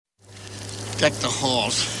Deck the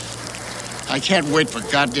halls. I can't wait for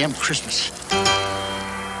goddamn Christmas.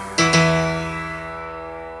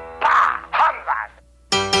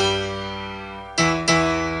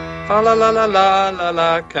 Fa la la la la la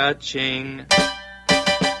la ka-ching.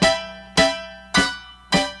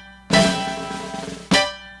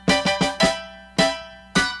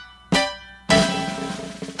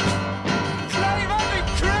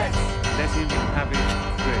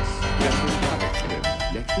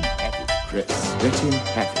 Let him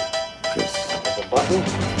have it, Chris. There's a button,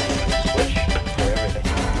 switch for everything.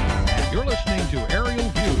 You're listening to Aerial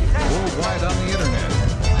View, worldwide on the internet.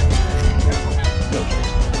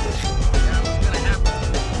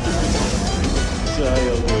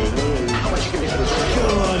 How much you give me for this radio?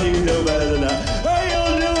 Come on, you know better than that. Hey,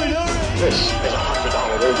 you'll do it, all right. This is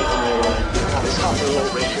 $100 radio. Now, this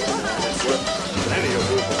 $100 radio is worth plenty of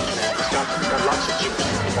room. It's got lots of juice.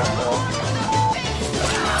 It's got more.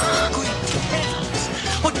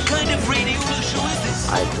 What kind of radio show is this?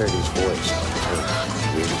 I've heard his voice.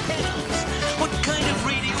 What kind of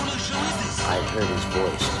radio show is this? I've heard his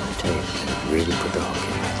voice on the tape. Really put the hook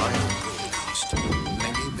in. I've broadcast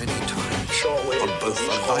many times Shortwave. on both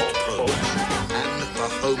the light program and the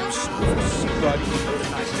home service.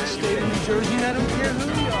 State of New Jersey, and I don't care who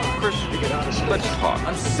you are. Chris, let's talk.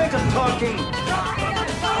 I'm sick of talking.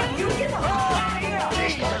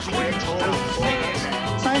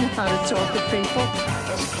 I know how to talk to people.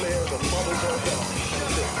 Just clear the bubbles of hell.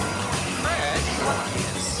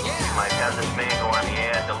 Might have this man go on the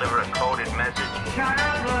air and deliver a coded message. Shut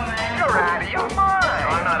up, man. You're out of your mind. No,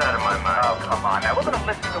 I'm not out of my mind. Oh, come on. Now, we're going to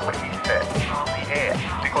listen to what he said on the air.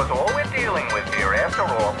 Because all we're dealing with here, after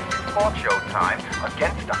all, is talk show time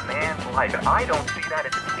against a man's life. And I don't see that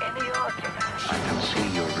as any argument. I can see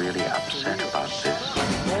you're really upset about this.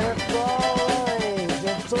 That's all right.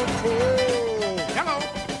 That's okay. Hello.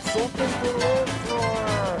 Something to live for.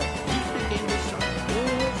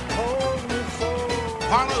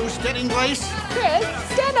 Harlow Steading Place? Chris,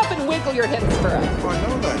 stand up and wiggle your hips for us. Oh, I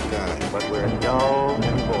know that guy. But we're dull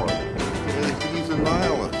and bored. He's a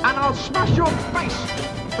nihilist. And I'll smash your face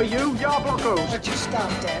for you, blockos. Would you stop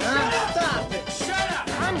that, huh? Stop it. Shut up.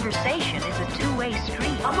 Conversation is a two-way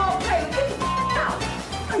street. I'm all crazy. Now,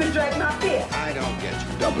 I'm gonna drag my beer. I don't get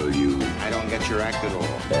you. W. I don't get your act at all.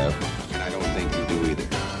 F. And I don't think you do either.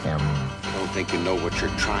 M. I don't think you know what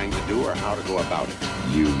you're trying to do or how to go about it.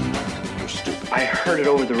 U. You're stupid. I heard it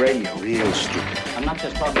over the radio. Real stupid. I'm not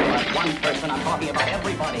just talking about one person. I'm talking about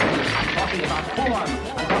everybody. I'm talking about form.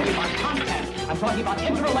 I'm talking about content. I'm talking about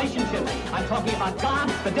interrelationships. I'm talking about God,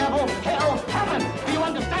 the devil, hell, heaven. Do you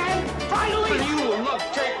understand? Finally! You will not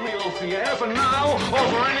take me off the air for now or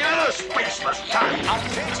for any other spaceless time. I'll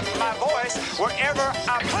pitch my voice wherever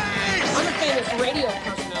I please. I'm a famous radio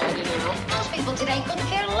personality now. Most people today couldn't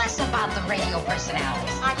care less about the radio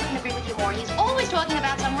personalities. I couldn't agree with you more. He's always talking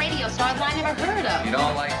about some radio star that I never heard of. You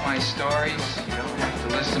don't like my stories? You don't have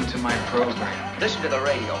to listen to my program. Listen to the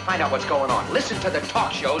radio. Find out what's going on. Listen to the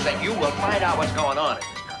talk shows and you will find out what's going on.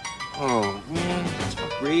 Oh, man.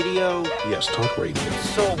 Talk radio? Yes, talk radio. It's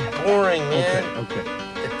so boring, man. Okay.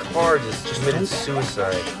 The car just committed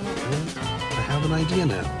suicide. I have an idea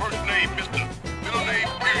now. First name, Mr. Middle name,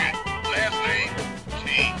 period. Last name,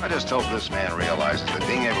 T. I just hope this man realizes that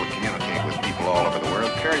being able to communicate with people all over the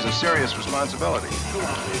world carries a serious responsibility.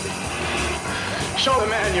 Show the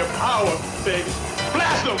man your power, baby.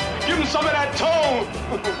 Blast him. Give him some of that tone.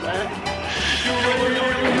 Man.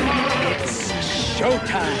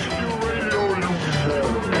 Showtime.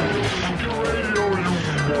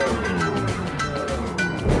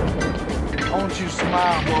 Won't you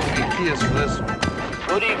smile, won't you kiss for this one?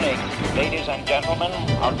 Good evening, ladies and gentlemen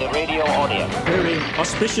of the radio audience. Very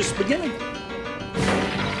auspicious beginning.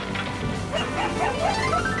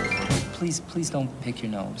 Please don't pick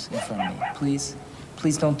your nose in front of me.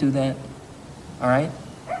 Please don't do that. All right?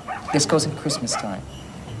 This goes at Christmas time.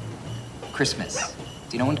 Christmas.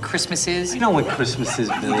 Do you know when Christmas is? You know what Christmas is,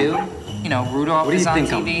 Billy. You do? You know, Rudolph What do you is on think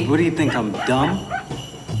TV. What do you think? I'm dumb?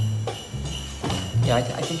 Yeah, I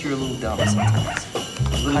think you're a little dumb sometimes.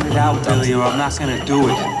 Cut it out, Billy, or I'm not gonna do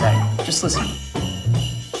it. Right. Just listen.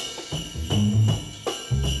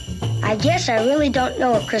 I guess I really don't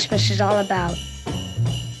know what Christmas is all about.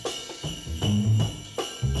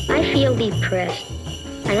 I feel depressed.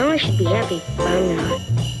 I know I should be happy, but I'm not.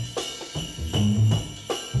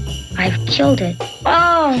 I've killed it.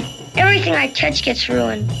 Oh, everything I touch gets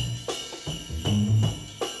ruined.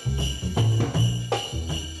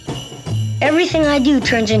 Everything I do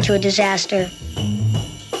turns into a disaster.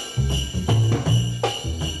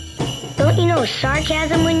 Don't you know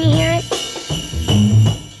sarcasm when you hear it?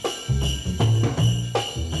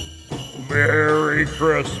 Merry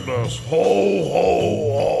Christmas. Ho,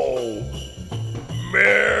 ho, ho.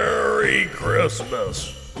 Merry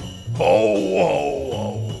Christmas. Ho, ho,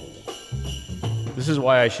 ho. This is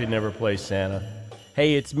why I should never play Santa.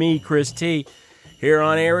 Hey, it's me, Chris T, here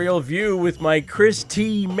on Aerial View with my Chris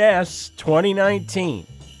T Mess 2019.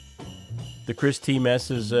 The Chris T Mess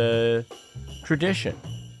is a tradition.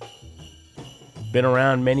 Been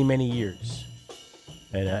around many, many years.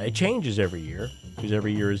 And it changes every year, because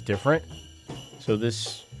every year is different. So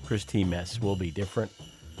this Chris T Mess will be different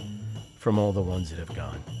from all the ones that have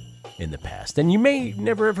gone in the past. And you may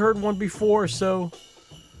never have heard one before, so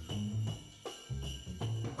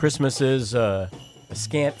Christmas is a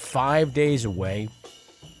scant 5 days away.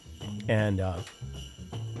 And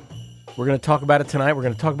we're going to talk about it tonight. We're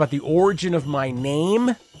going to talk about the origin of my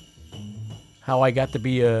name, how I got to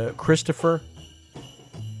be a Christopher.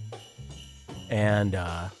 And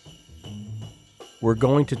we're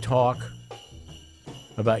going to talk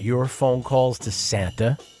about your phone calls to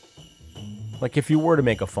Santa. Like if you were to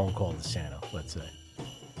make a phone call to Santa, let's say.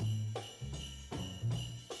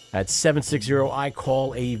 At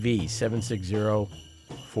 760-I-CALL-AV,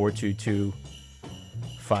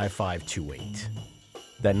 760-422-5528.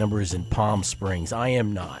 That number is in Palm Springs. I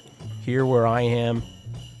am not. Here where I am,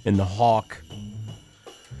 in the Hawk,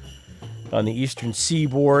 on the eastern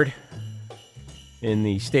seaboard, in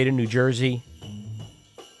the state of New Jersey,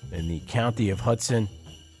 in the county of Hudson,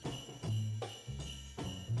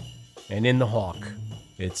 and in the Hawk,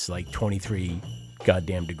 it's like 23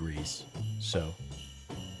 goddamn degrees. So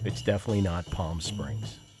it's definitely not Palm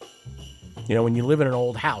Springs. You know, when you live in an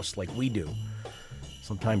old house like we do,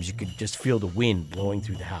 sometimes you could just feel the wind blowing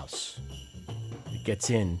through the house. It gets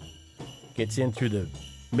in through the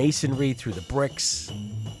masonry, through the bricks,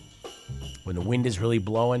 when the wind is really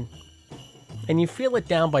blowing. And you feel it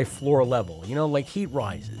down by floor level, you know, like heat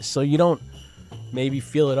rises. So you don't maybe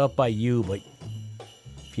feel it up by you, but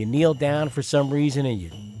if you kneel down for some reason and you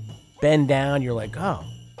bend down, you're like, oh,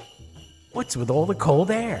 what's with all the cold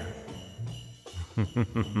air?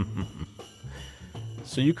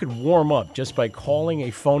 So you could warm up just by calling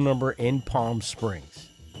a phone number in Palm Springs.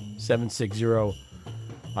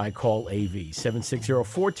 760-I-CALL-AV.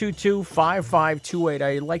 760-422-5528.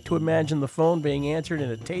 I like to imagine the phone being answered in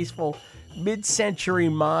a tasteful mid-century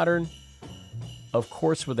modern, of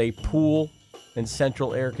course with a pool and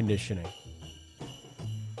central air conditioning.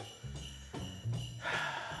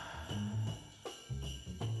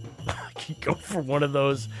 I can go for one of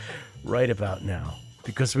those right about now,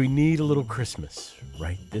 because we need a little Christmas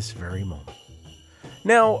right this very moment.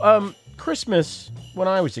 Now, Christmas, when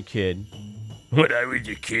I was a kid, I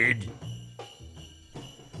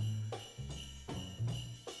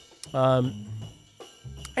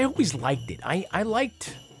always liked it. I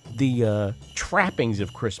liked the trappings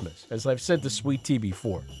of Christmas. As I've said to Sweet Tea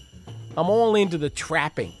before, I'm all into the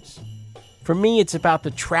trappings. For me, it's about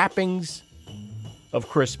the trappings of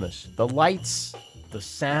Christmas. The lights, the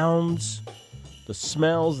sounds, the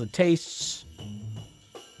smells, the tastes.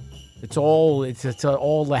 It's all a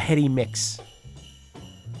heady mix.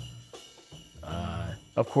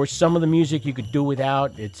 Of course, some of the music you could do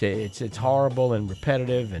without. It's horrible and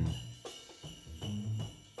repetitive, and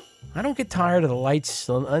I don't get tired of the lights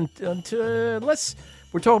unless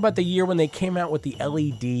we're talking about the year when they came out with the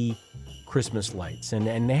LED Christmas lights,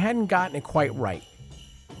 and they hadn't gotten it quite right.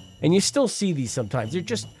 And you still see these sometimes. They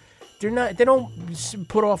don't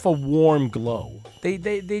put off a warm glow.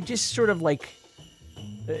 They just sort of like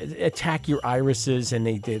attack your irises,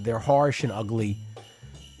 and they're harsh and ugly.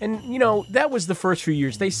 And, you know, that was the first few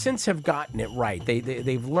years. They since have gotten it right.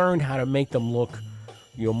 They've learned how to make them look,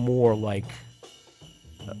 you know, more like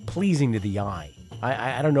pleasing to the eye.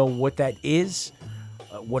 I don't know what that is,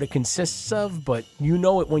 what it consists of, but you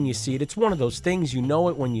know it when you see it. It's one of those things, you know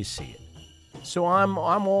it when you see it. So I'm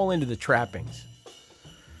all into the trappings.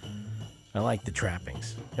 I like the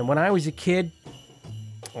trappings. And when I was a kid,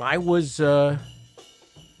 I was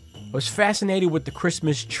fascinated with the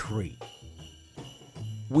Christmas tree.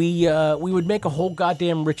 We would make a whole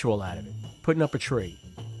goddamn ritual out of it, putting up a tree.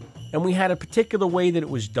 And we had a particular way that it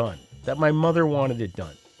was done, that my mother wanted it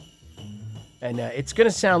done. And it's going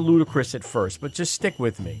to sound ludicrous at first, but just stick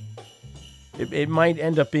with me. It might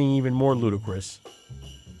end up being even more ludicrous.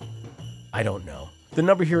 I don't know. The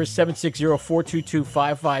number here is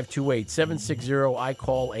 760-422-5528,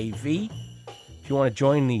 760-I-CALL-AV. If you want to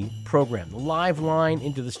join the program, the live line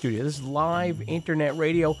into the studio. This is live internet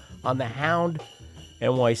radio on the Hound.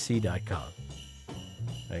 NYC.com.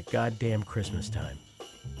 At goddamn Christmas time.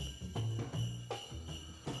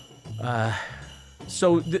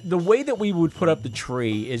 So the way that we would put up the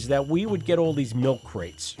tree is that we would get all these milk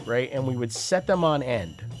crates, right? And we would set them on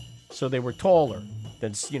end. So they were taller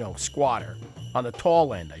than, squatter. On the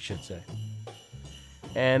tall end, I should say.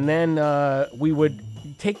 And then we would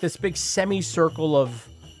take this big semicircle of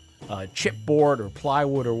chipboard or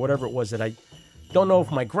plywood or whatever it was that I don't know if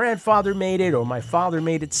my grandfather made it or my father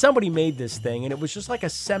made it. Somebody made this thing, and it was just like a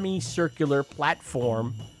semicircular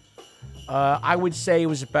platform. I would say it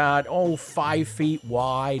was about, 5 feet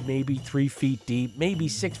wide, maybe 3 feet deep, maybe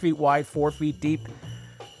 6 feet wide, 4 feet deep.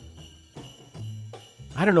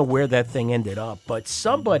 I don't know where that thing ended up, but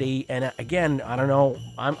somebody, and again, I don't know,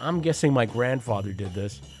 I'm guessing my grandfather did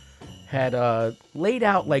this, had laid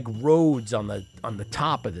out like roads on the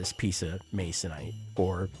top of this piece of masonite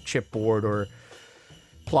or chipboard or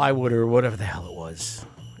plywood or whatever the hell it was.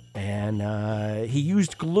 And he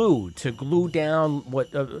used glue to glue down what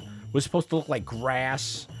was supposed to look like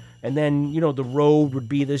grass. And then, the road would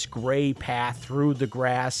be this gray path through the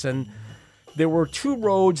grass. And there were two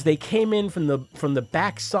roads. They came in from the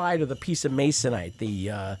back side of the piece of masonite,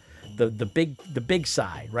 the big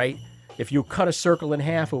side, right? If you cut a circle in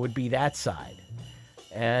half, it would be that side.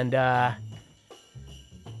 And the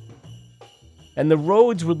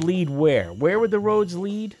roads would lead where? Where would the roads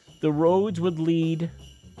lead? The roads would lead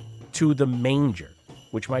to the manger,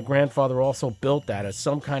 which my grandfather also built out of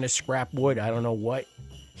some kind of scrap wood. I don't know what.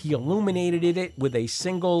 He illuminated it with a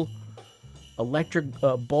single electric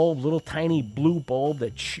bulb, little tiny blue bulb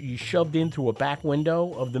that you shoved in through a back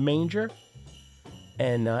window of the manger.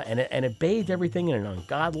 And it bathed everything in an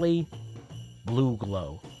ungodly blue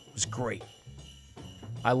glow. It was great.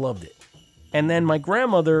 I loved it. And then my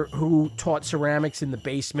grandmother, who taught ceramics in the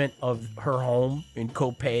basement of her home in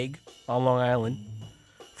Copaig on Long Island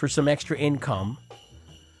for some extra income,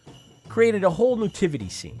 created a whole nativity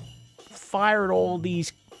scene. Fired all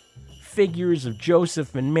these figures of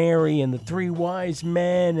Joseph and Mary and the three wise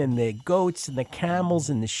men and the goats and the camels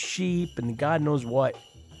and the sheep and God knows what.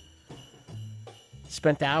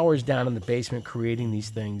 Spent hours down in the basement creating these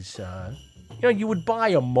things. You would buy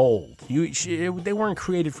a mold. They weren't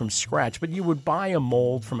created from scratch, but you would buy a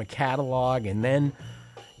mold from a catalog, and then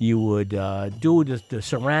you would do the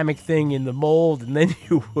ceramic thing in the mold, and then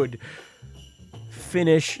you would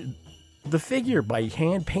finish the figure by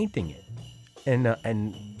hand painting it.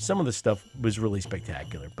 And some of the stuff was really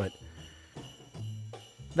spectacular, but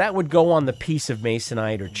that would go on the piece of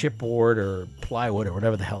masonite or chipboard or plywood or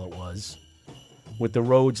whatever the hell it was. With the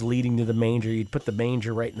roads leading to the manger, you'd put the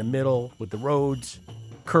manger right in the middle with the roads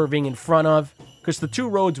curving in front of, because the two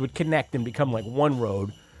roads would connect and become like one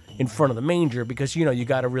road in front of the manger, because, you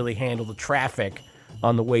got to really handle the traffic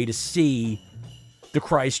on the way to see the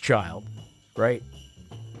Christ child, right?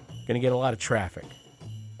 Going to get a lot of traffic.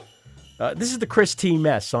 This is the Chris T.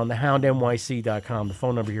 Mess on thehoundnyc.com. The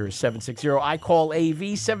phone number here is 760. I call AV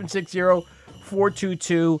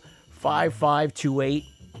 760-422-5528.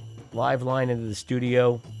 Live line into the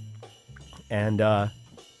studio. And the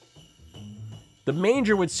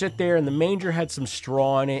manger would sit there, and the manger had some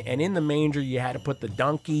straw in it. And in the manger, you had to put the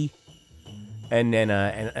donkey and then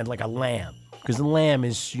and like a lamb, because the lamb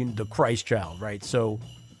is the Christ child, right? So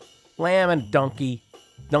lamb and donkey.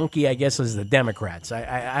 Donkey, I guess, is the Democrats.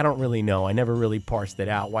 I don't really know. I never really parsed it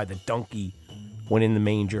out why the donkey went in the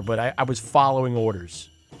manger, but I was following orders.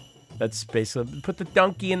 That's basically, put the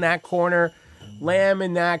donkey in that corner, lamb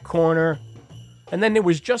in that corner, and then there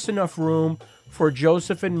was just enough room for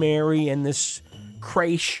Joseph and Mary and this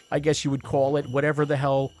creche, I guess you would call it, whatever the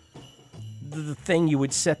hell the thing you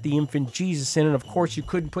would set the infant Jesus in. And of course, you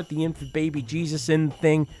couldn't put the infant baby Jesus in the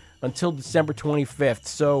thing until December 25th.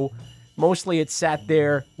 So mostly it sat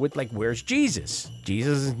there with like, where's Jesus?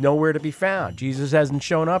 Jesus is nowhere to be found. Jesus hasn't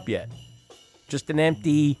shown up yet. Just an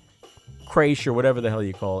empty creche or whatever the hell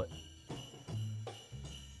you call it,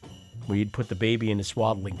 where you'd put the baby in the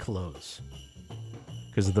swaddling clothes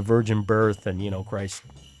because of the virgin birth and, Christ,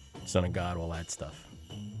 Son of God, all that stuff.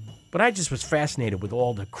 But I just was fascinated with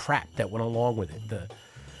all the crap that went along with it.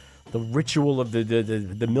 The ritual of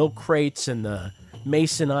the milk crates and the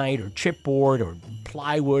masonite or chipboard or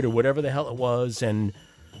plywood or whatever the hell it was, and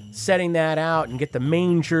setting that out and get the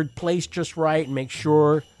manger placed just right and make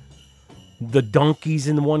sure the donkey's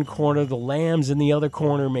in one corner, the lamb's in the other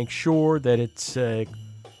corner, make sure that it's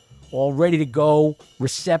all ready to go,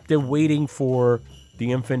 receptive, waiting for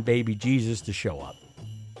the infant baby Jesus to show up.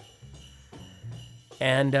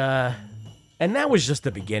 And that was just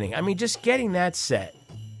the beginning. I mean, just getting that set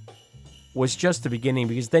was just the beginning,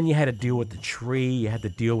 because then you had to deal with the tree. You had to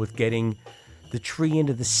deal with getting the tree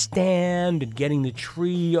into the stand and getting the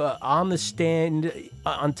tree on the stand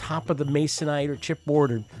on top of the masonite or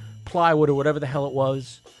chipboard or plywood or whatever the hell it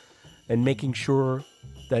was, and making sure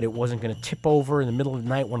that it wasn't going to tip over in the middle of the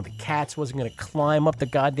night. One of the cats wasn't going to climb up the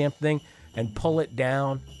goddamn thing and pull it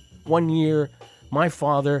down. One year, my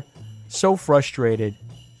father, so frustrated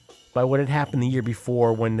by what had happened the year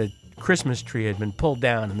before when the Christmas tree had been pulled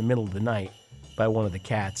down in the middle of the night by one of the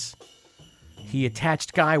cats, he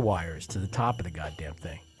attached guy wires to the top of the goddamn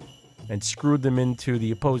thing and screwed them into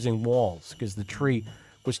the opposing walls because the tree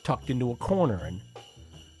was tucked into a corner.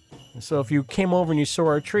 And so if you came over and you saw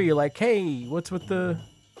our tree, you're like, hey, what's with the,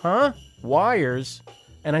 wires?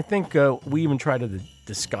 And I think we even tried to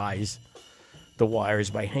disguise the wires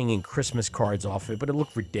by hanging Christmas cards off it, but it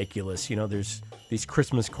looked ridiculous. You know, there's these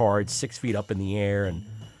Christmas cards 6 feet up in the air and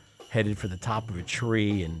headed for the top of a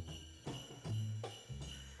tree. And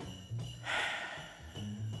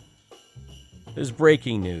there's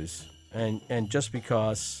breaking news. And just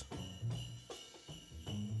because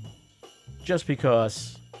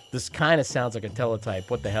this kind of sounds like a teletype,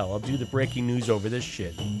 what the hell? I'll do the breaking news over this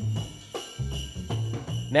shit.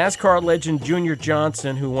 NASCAR legend Junior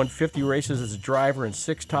Johnson, who won 50 races as a driver and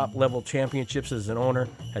 6 top-level championships as an owner,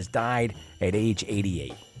 has died at age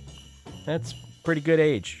 88. That's pretty good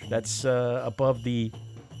age. That's above the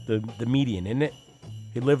median, isn't it?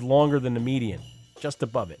 He lived longer than the median, just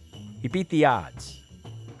above it. He beat the odds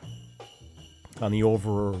on the over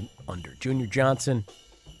or under. Junior Johnson.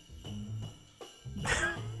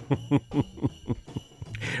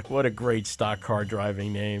 What a great stock car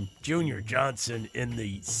driving name. Junior Johnson in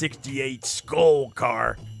the 68 Skull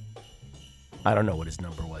car. I don't know what his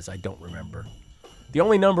number was. I don't remember. The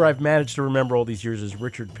only number I've managed to remember all these years is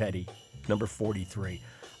Richard Petty, number 43.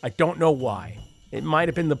 I don't know why. It might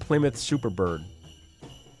have been the Plymouth Superbird.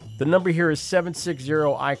 The number here is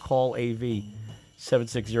 760-I-CALL-AV,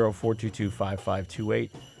 760-422-5528.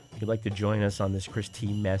 If you'd like to join us on this Chris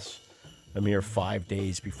T. mess, a mere 5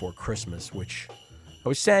 days before Christmas, which I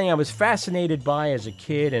was saying I was fascinated by as a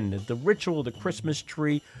kid, and the ritual of the Christmas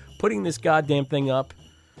tree, putting this goddamn thing up.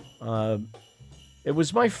 It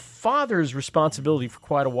was my father's responsibility for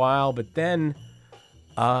quite a while, but then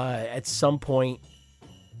at some point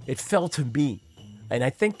it fell to me. And I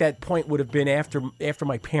think that point would have been after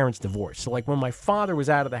my parents' divorce. So like when my father was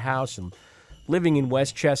out of the house and living in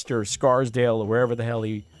Westchester or Scarsdale or wherever the hell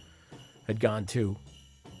he had gone to,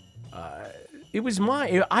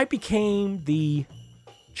 I became the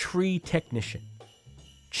tree technician,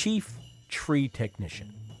 chief tree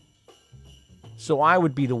technician. So I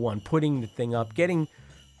would be the one putting the thing up, getting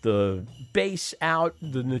the base out,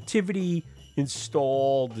 the nativity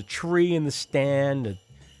installed, the tree in the stand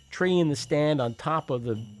on top of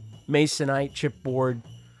the masonite, chipboard,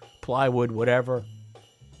 plywood, whatever.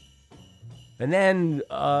 And then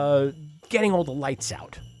getting all the lights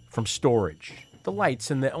out from storage. The lights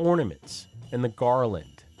and the ornaments and the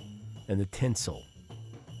garland and the tinsel.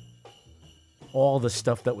 All the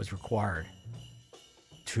stuff that was required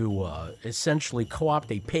to essentially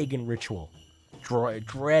co-opt a pagan ritual.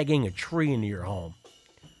 Dragging a tree into your home.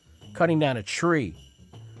 Cutting down a tree.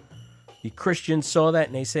 The Christians saw that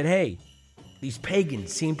and they said, hey, these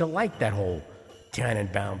pagans seem to like that whole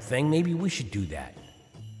Tannenbaum thing. Maybe we should do that.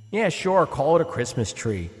 Yeah, sure, call it a Christmas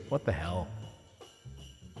tree. What the hell?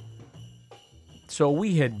 So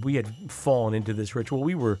we had fallen into this ritual.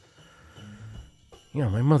 We were,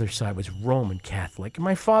 my mother's side was Roman Catholic. And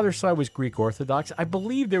my father's side was Greek Orthodox. I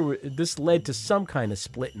believe this led to some kind of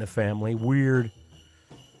split in the family. Weird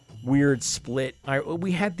split.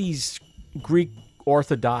 We had these Greek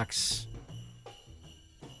Orthodox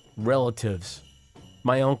relatives,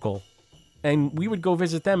 my uncle, and we would go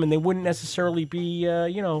visit them, and they wouldn't necessarily be,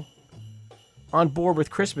 on board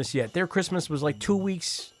with Christmas yet. Their Christmas was like 2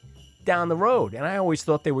 weeks down the road, and I always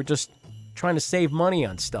thought they were just trying to save money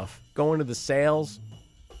on stuff, going to the sales,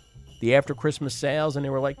 the after Christmas sales, and they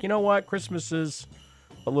were like, you know what, Christmas is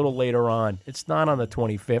a little later on. It's not on the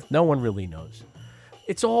 25th. No one really knows.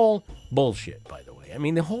 It's all bullshit, by the way. I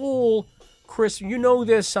mean, the whole you know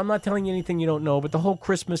this, I'm not telling you anything you don't know, but the whole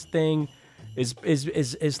Christmas thing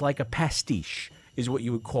is like a pastiche, is what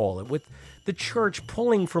you would call it, with the church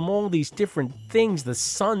pulling from all these different things. The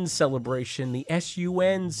sun celebration, the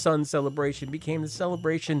S-U-N sun celebration, became the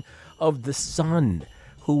celebration of the sun,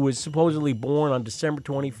 who was supposedly born on December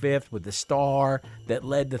 25th with the star that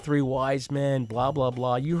led the 3 wise men, blah, blah,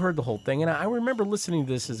 blah. You heard the whole thing, and I remember listening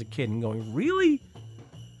to this as a kid and going, really?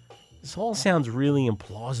 This all sounds really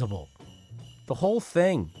implausible. The whole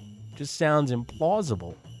thing just sounds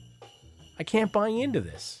implausible. I can't buy into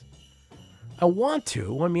this. I want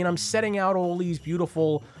to. I mean, I'm setting out all these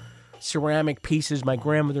beautiful ceramic pieces my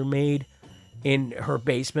grandmother made in her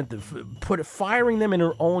basement, firing them in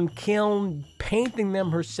her own kiln, painting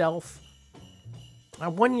them herself.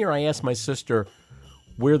 One year I asked my sister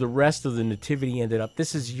where the rest of the nativity ended up.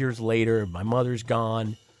 This is years later. My mother's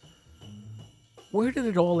gone. Where did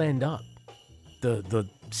it all end up? The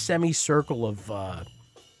semicircle of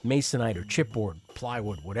masonite or chipboard,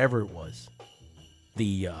 plywood, whatever it was.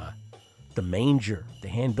 The manger, the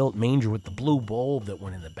hand-built manger with the blue bulb that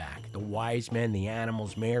went in the back. The wise men, the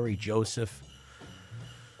animals, Mary, Joseph.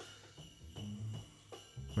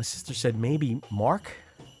 My sister said maybe Mark?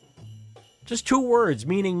 Just 2 words,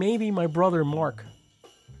 meaning maybe my brother Mark.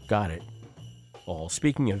 Got it. Well,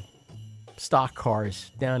 speaking of stock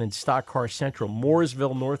cars, down in Stock Car Central,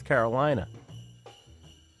 Mooresville, North Carolina.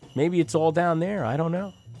 Maybe it's all down there. I don't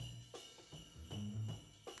know.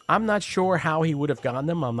 I'm not sure how he would have gotten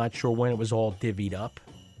them. I'm not sure when it was all divvied up.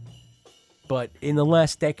 But in the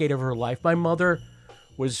last decade of her life, my mother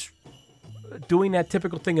was doing that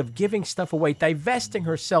typical thing of giving stuff away, divesting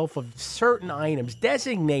herself of certain items,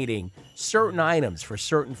 designating certain items for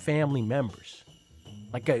certain family members.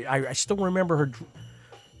 Like I still remember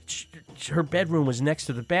her bedroom was next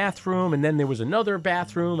to the bathroom, and then there was another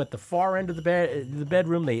bathroom at the far end of the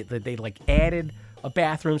bedroom. They like added a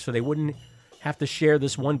bathroom so they wouldn't have to share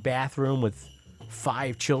this one bathroom with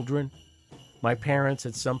 5 children, my parents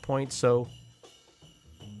at some point. So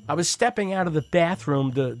I was stepping out of the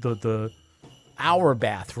bathroom, our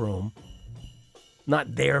bathroom,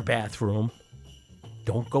 not their bathroom.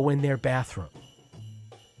 Don't go in their bathroom.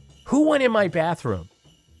 Who went in my bathroom?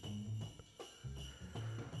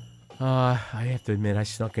 I have to admit, I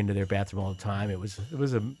snuck into their bathroom all the time. It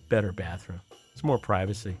was a better bathroom. It's more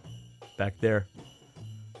privacy back there.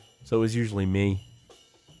 So it was usually me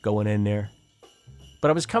going in there. But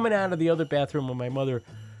I was coming out of the other bathroom when my mother,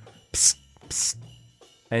 psst, psst,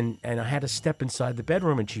 and I had to step inside the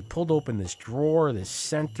bedroom, and she pulled open this drawer, this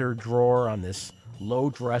center drawer on this low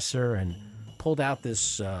dresser, and pulled out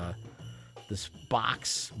this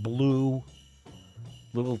box, little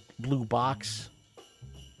blue box,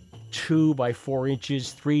 2 by 4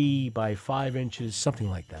 inches, 3 by 5 inches, something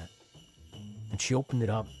like that. And she opened it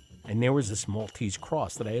up, and there was this Maltese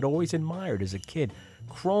cross that I had always admired as a kid.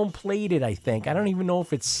 Chrome-plated, I think. I don't even know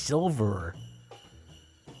if it's silver or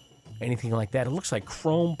anything like that. It looks like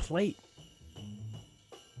chrome plate.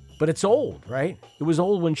 But it's old, right? It was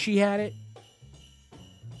old when she had it.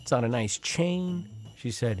 It's on a nice chain.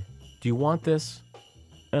 She said, "Do you want this?"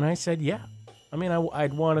 And I said, yeah. I mean,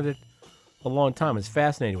 I'd wanted it a long time. I was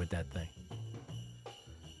fascinated with that thing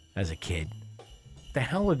as a kid. The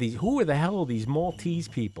hell are these? Who the hell are these Maltese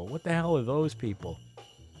people? What the hell are those people?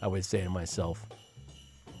 I would say to myself.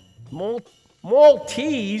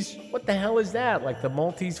 Maltese? What the hell is that? Like the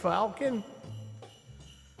Maltese Falcon?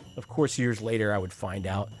 Of course, years later, I would find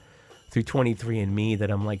out through 23andMe that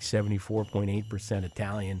I'm like 74.8%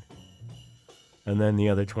 Italian. And then the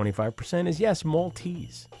other 25% is, yes,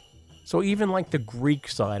 Maltese. So even like the Greek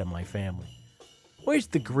side of my family. Where's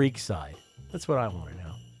the Greek side? That's what I want to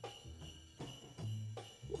know.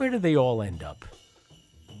 Where do they all end up?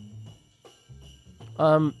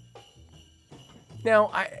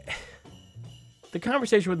 Now, the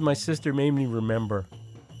conversation with my sister made me remember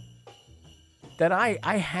that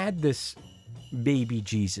I had this baby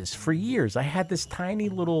Jesus for years. I had this tiny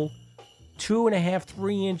little 2.5,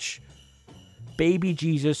 3-inch baby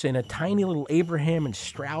Jesus in a tiny little Abraham and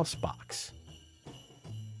Strauss box.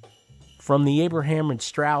 From the Abraham and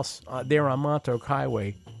Strauss there on Montauk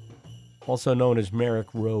Highway, also known as Merrick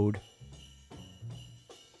Road,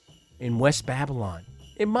 in West Babylon.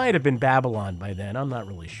 It might have been Babylon by then, I'm not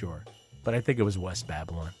really sure. But I think it was West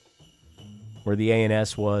Babylon, where the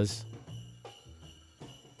A&S was.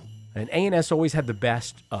 And A&S always had the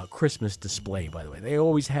best Christmas display, by the way. They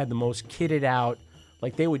always had the most kitted out.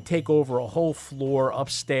 Like, they would take over a whole floor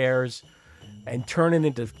upstairs and turn it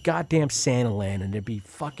into goddamn Santa Land. And there'd be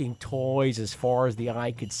fucking toys as far as the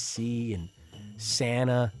eye could see. And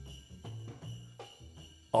Santa.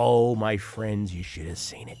 Oh, my friends, you should have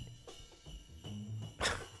seen it.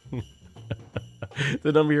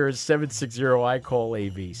 The number here is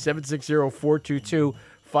 760-I-CALL-AV.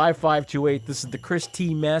 760-422-5528. This is the Chris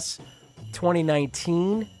T. Mess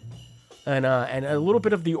 2019. And a little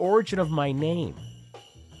bit of the origin of my name.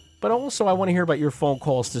 But also, I want to hear about your phone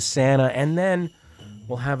calls to Santa. And then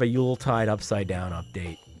we'll have a Yuletide Upside Down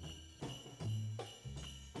update.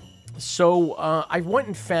 So I went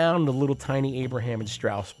and found a little tiny Abraham and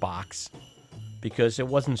Strauss box. Because it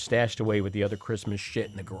wasn't stashed away with the other Christmas shit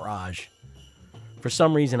in the garage. For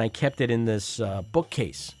some reason, I kept it in this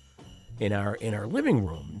bookcase in our living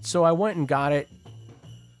room. So I went and got it,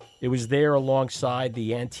 It was there alongside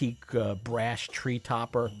the antique brass tree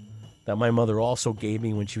topper that my mother also gave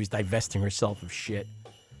me when she was divesting herself of shit.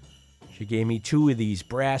 She gave me 2 of these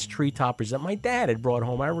brass tree toppers that my dad had brought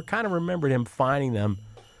home. I kind of remembered him finding them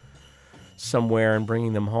somewhere and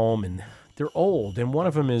bringing them home, and they're old. And one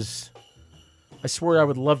of them is, I swear I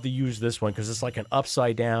would love to use this one because it's like an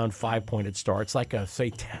upside-down 5-pointed star. It's like a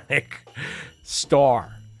satanic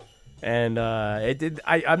star. And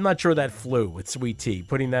I'm not sure that flew with Sweet Tea,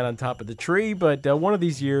 putting that on top of the tree. But one of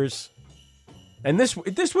these years, and this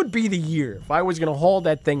would be the year. If I was going to haul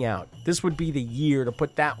that thing out, this would be the year to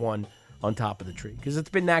put that one on top of the tree. Because it's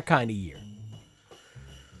been that kind of year.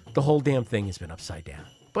 The whole damn thing has been upside down.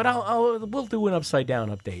 But we'll do an upside down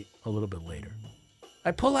update a little bit later.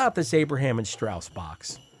 I pull out this Abraham and Strauss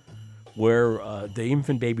box where the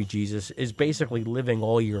infant baby Jesus is basically living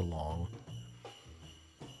all year long.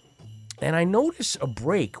 And I notice a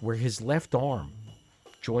break where his left arm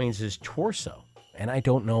joins his torso. And I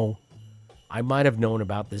don't know. I might have known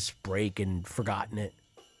about this break and forgotten it.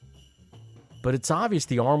 But it's obvious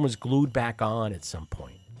the arm was glued back on at some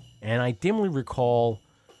point. And I dimly recall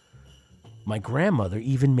my grandmother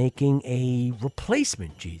even making a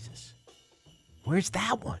replacement Jesus. Where's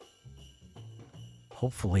that one?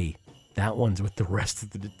 Hopefully that one's with the rest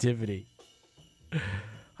of the nativity.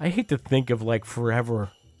 I hate to think of like forever.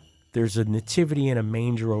 There's a nativity in a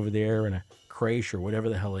manger over there and a creche or whatever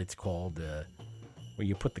the hell it's called, where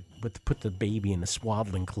you put the baby in the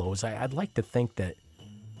swaddling clothes. I'd like to think that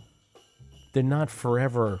they're not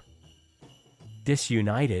forever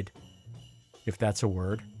disunited, if that's a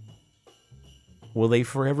word. Will they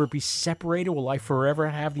forever be separated? Will I forever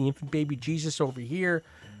have the infant baby Jesus over here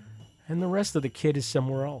and the rest of the kid is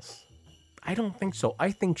somewhere else? I don't think so.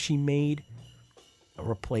 I think she made a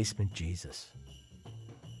replacement Jesus.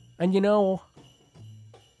 And you know,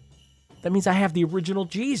 that means I have the original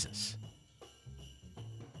Jesus.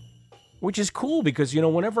 Which is cool because, you know,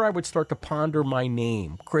 whenever I would start to ponder my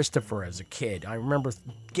name, Christopher, as a kid, I remember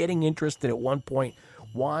getting interested at one point.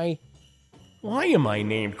 Why am I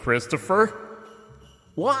named Christopher?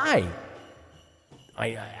 Why?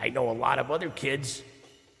 I know a lot of other kids.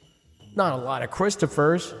 Not a lot of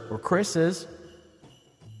Christophers or Chris's.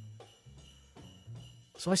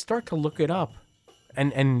 So I start to look it up.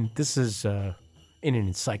 And this is in an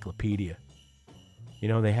encyclopedia. You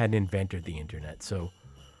know, they hadn't invented the internet, so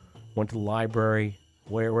went to the library,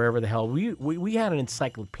 wherever the hell. We had an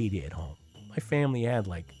encyclopedia at home. My family had,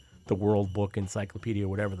 like, the World Book Encyclopedia,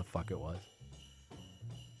 whatever the fuck it was.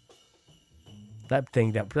 That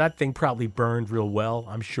thing probably burned real well,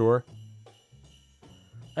 I'm sure.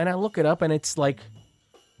 And I look it up, and it's like,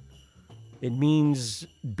 it means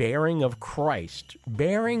bearing of Christ.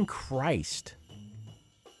 Bearing Christ.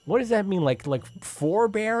 What does that mean? Like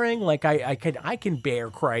forbearing? Like I can bear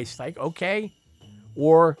Christ. Like, okay.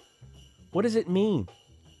 Or what does it mean?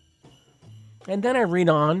 And then I read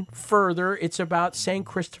on further. It's about St.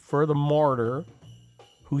 Christopher the martyr,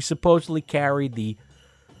 who supposedly carried the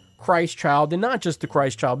Christ child, and not just the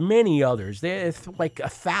Christ child, many others. There's like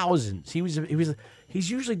thousands. He's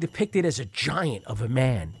usually depicted as a giant of a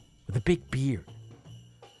man with a big beard.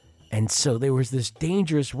 And so there was this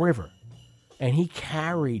dangerous river. And he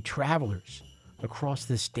carried travelers across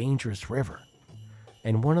this dangerous river.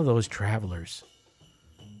 And one of those travelers,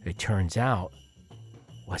 it turns out,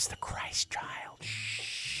 was the Christ child.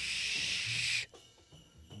 Shh.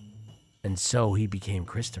 And so he became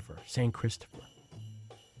Christopher, St. Christopher.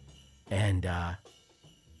 And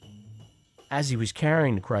as he was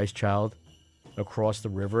carrying the Christ child across the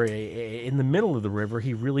river, in the middle of the river,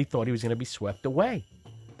 he really thought he was going to be swept away.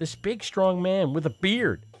 This big, strong man with a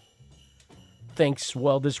beard thinks,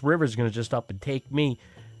 well, this river's going to just up and take me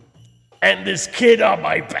and this kid on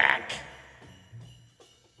my back.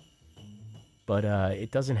 But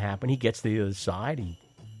it doesn't happen. He gets to the other side. He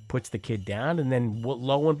puts the kid down, and then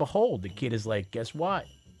lo and behold, the kid is like, guess what?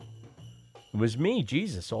 It was me,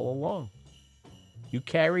 Jesus, all along. You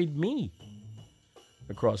carried me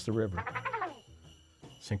across the river.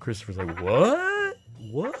 St. Christopher's like, what?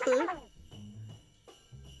 What?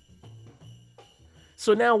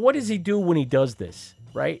 So now what does he do when he does this,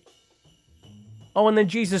 right? Oh, and then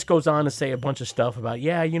Jesus goes on to say a bunch of stuff about,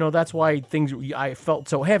 yeah, you know, that's why I felt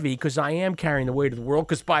so heavy, because I am carrying the weight of the world,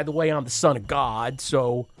 because, by the way, I'm the Son of God,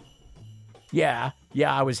 so, yeah,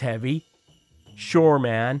 I was heavy. Sure,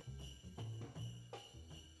 man.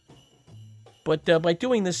 But by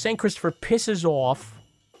doing this, St. Christopher pisses off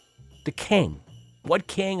the king. What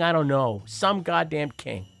king? I don't know. Some goddamn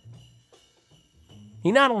king.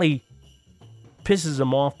 He not only pisses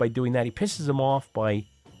him off by doing that, he pisses him off by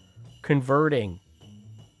converting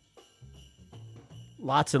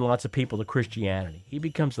lots and lots of people to Christianity. He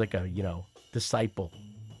becomes like a, disciple.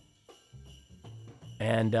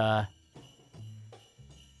 And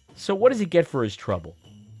so what does he get for his trouble,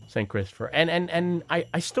 St. Christopher? And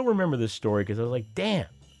I still remember this story because I was like, damn.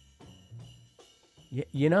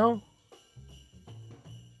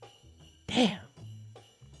 Damn.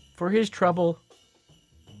 For his trouble,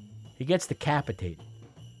 he gets decapitated.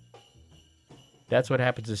 That's what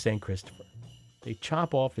happens to St. Christopher. They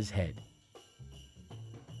chop off his head.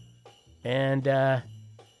 And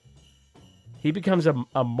he becomes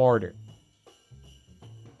a martyr.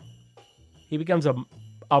 He becomes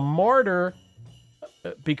a martyr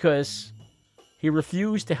because he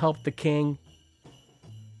refused to help the king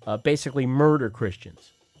basically murder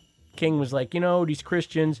Christians. King was like, these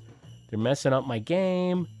Christians, they're messing up my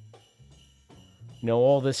game.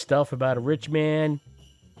 All this stuff about a rich man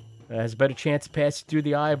has a better chance of passing through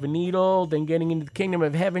the eye of a needle than getting into the kingdom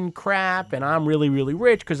of heaven crap. And I'm really, really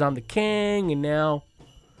rich because I'm the king. And now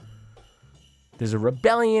there's a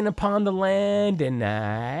rebellion upon the land. And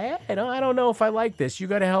I don't know if I like this. You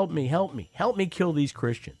got to help me. Help me kill these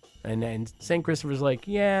Christians. And St. Christopher's like,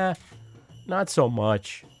 yeah, not so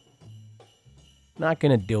much. Not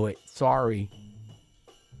going to do it. Sorry.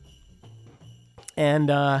 And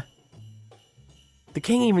the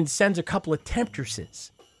king even sends a couple of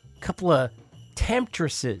temptresses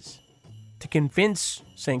to convince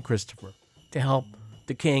St. Christopher to help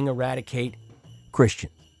the king eradicate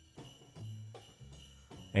Christians.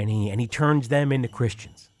 And he turns them into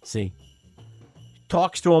Christians. See?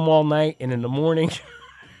 Talks to them all night, and in the morning,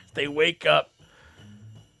 they wake up,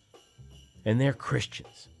 and they're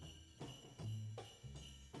Christians.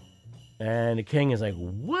 And the king is like,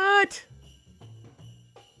 what?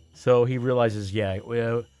 So he realizes,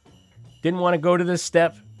 didn't want to go to this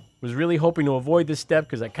step. Was really hoping to avoid this step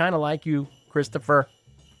because I kind of like you, Christopher.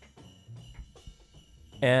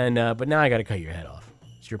 And but now I got to cut your head off.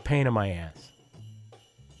 It's your pain in my ass.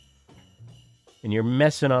 And you're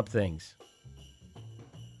messing up things.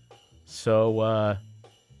 So,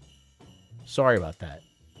 sorry about that.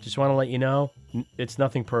 Just want to let you know, it's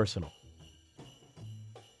nothing personal.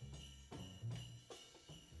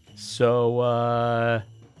 So,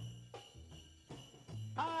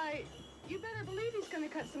 you better believe he's going to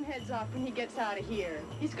cut some heads off when he gets out of here.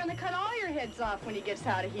 He's going to cut all your heads off when he gets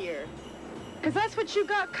out of here. Because that's what you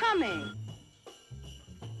got coming.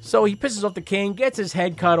 So he pisses off the king, gets his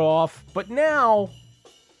head cut off, but now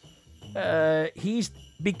he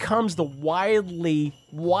becomes the widely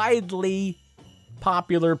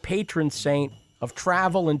popular patron saint of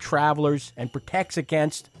travel and travelers and protects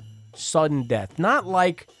against sudden death. Not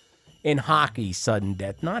like in hockey, sudden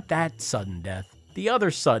death. Not that sudden death. The other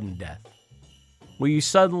sudden death, where you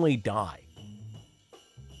suddenly die.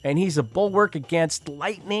 And he's a bulwark against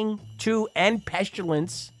lightning, too, and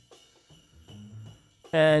pestilence.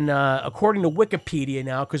 And according to Wikipedia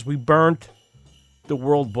now, because we burnt the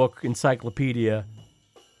World Book Encyclopedia,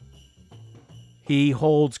 he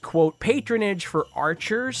holds, quote, patronage for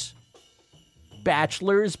archers,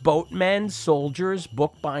 bachelors, boatmen, soldiers,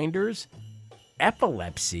 bookbinders,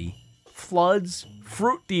 epilepsy, floods,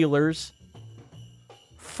 fruit dealers,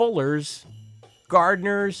 fullers,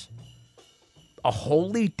 gardeners, a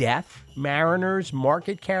holy death, mariners,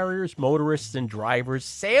 market carriers, motorists and drivers,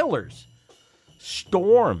 sailors,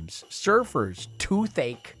 storms, surfers,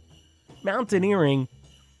 toothache, mountaineering,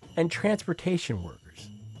 and transportation workers.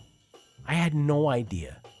 I had no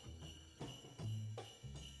idea.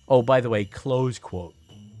 Oh, by the way, close quote.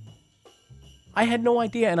 I had no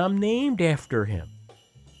idea, and I'm named after him,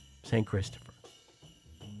 St. Christopher.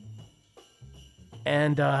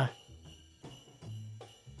 And I'm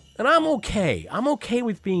okay. I'm okay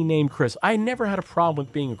with being named Chris. I never had a problem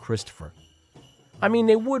with being a Christopher. I mean,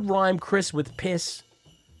 they would rhyme Chris with piss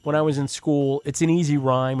when I was in school. It's an easy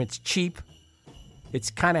rhyme. It's cheap.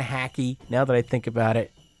 It's kind of hacky now that I think about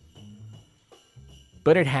it.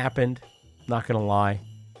 But it happened. Not going to lie.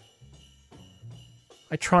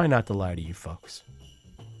 I try not to lie to you folks.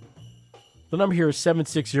 The number here is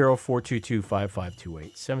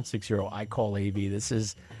 760-422-5528. 760-I-CALL-AV. This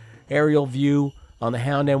is Aerial View on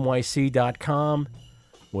thehoundnyc.com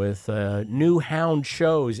with new Hound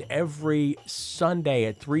shows every Sunday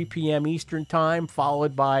at 3 p.m. Eastern Time,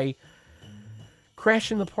 followed by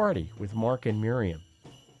Crashing the Party with Mark and Miriam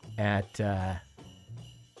at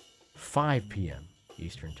 5 p.m.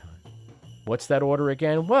 Eastern Time. What's that order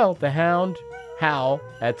again? Well, the Hound Howl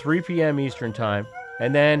at 3 p.m. Eastern Time,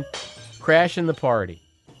 and then Crashing the Party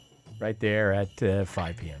right there at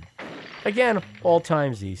 5 p.m. Again, all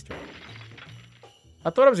times Eastern. I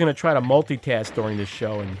thought I was going to try to multitask during this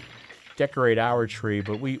show and decorate our tree,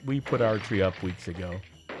 but we put our tree up weeks ago.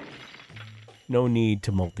 No need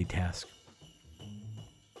to multitask.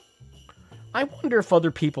 I wonder if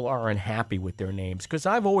other people are unhappy with their names, because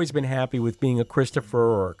I've always been happy with being a Christopher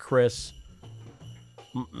or a Chris.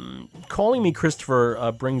 Calling me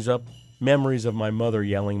Christopher brings up memories of my mother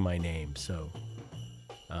yelling my name. So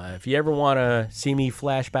if you ever want to see me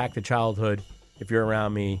flash back to childhood, if you're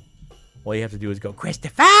around me, all you have to do is go,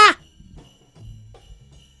 Christopher!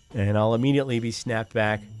 And I'll immediately be snapped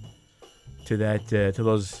back to that to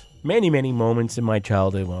those many, many moments in my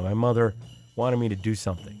childhood when my mother wanted me to do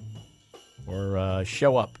something. Or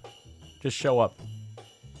show up. Just show up.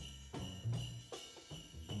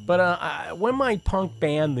 But when my punk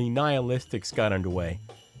band, the Nihilistics, got underway,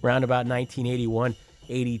 around about 1981,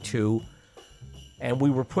 82, and we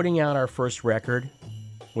were putting out our first record,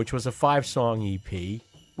 which was a 5-song EP,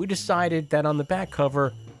 we decided that on the back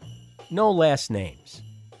cover, no last names.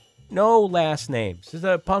 No last names. This is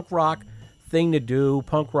a punk rock thing to do,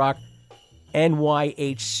 punk rock,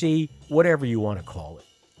 NYHC, whatever you want to call it.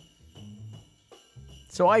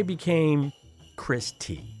 So I became Chris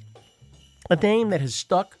T. A name that has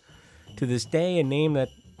stuck to this day, a name that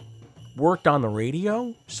worked on the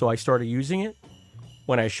radio, so I started using it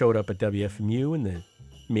when I showed up at WFMU in the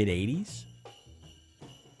mid-'80s.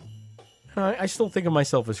 I still think of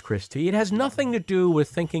myself as Chris T. It has nothing to do with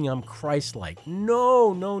thinking I'm Christ-like.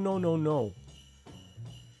 No.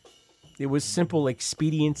 It was simple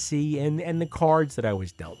expediency and the cards that I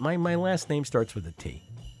was dealt. My last name starts with a T.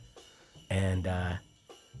 And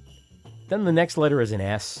then the next letter is an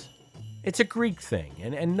S. It's a Greek thing,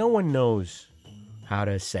 and no one knows how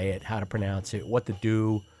to say it, how to pronounce it, what to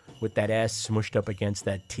do with that S smushed up against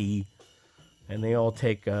that T. And they all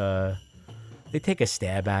take a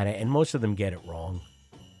stab at it, and most of them get it wrong.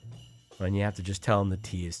 And you have to just tell them the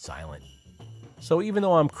T is silent. So even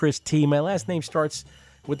though I'm Chris T, my last name starts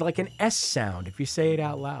with like an S sound if you say it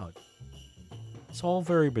out loud. It's all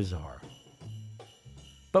very bizarre.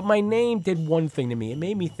 But my name did one thing to me. It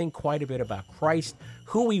made me think quite a bit about Christ,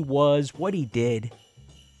 who he was, what he did,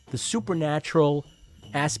 the supernatural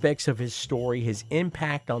aspects of his story, his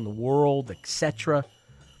impact on the world, etc.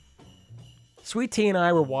 Sweet Tea and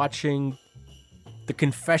I were watching The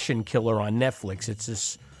Confession Killer on Netflix. It's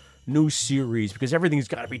this new series because everything's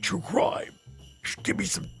got to be true crime. Just give me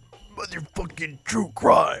some motherfucking true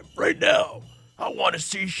crime right now. I want to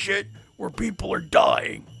see shit where people are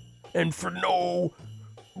dying and for no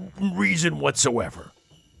reason whatsoever.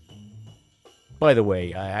 By the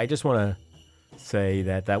way, I just want to say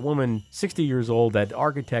that woman, 60 years old, that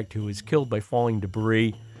architect who was killed by falling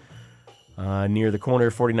debris near the corner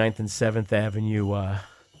of 49th and 7th Avenue,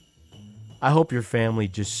 I hope your family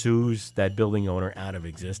just sues that building owner out of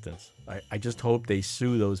existence. I just hope they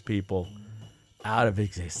sue those people out of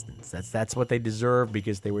existence. That's what they deserve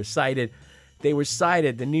because they were cited.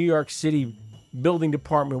 The New York City building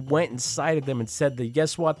department went and cited them and said that,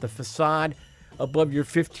 guess what, the facade above your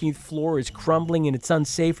 15th floor is crumbling and it's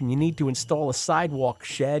unsafe and you need to install a sidewalk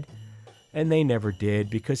shed. And they never did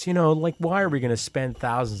because, why are we going to spend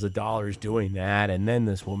thousands of dollars doing that? And then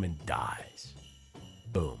this woman dies.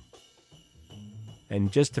 Boom. And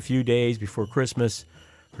just a few days before Christmas,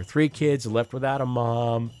 her 3 kids are left without a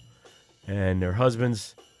mom and her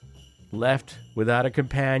husband's left without a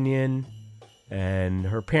companion. And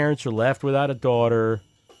her parents are left without a daughter,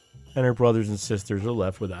 and her brothers and sisters are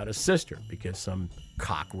left without a sister because some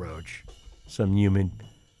cockroach, some human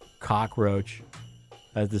cockroach,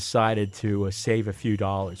 has decided to save a few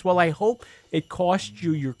dollars. Well, I hope it cost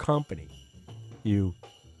you your company. You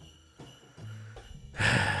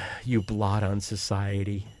blot on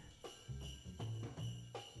society.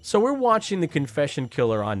 So we're watching The Confession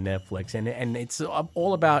Killer on Netflix, and it's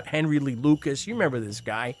all about Henry Lee Lucas. You remember this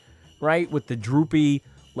guy, right? With the droopy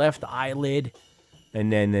left eyelid,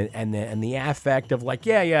 and then the affect of like,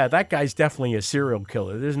 yeah, that guy's definitely a serial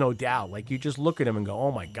killer. There's no doubt. Like you just look at him and go,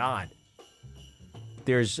 oh my God.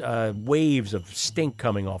 There's waves of stink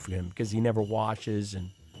coming off of him because he never washes.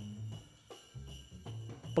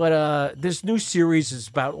 But this new series is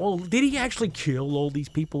about, did he actually kill all these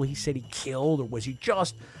people he said he killed, or was he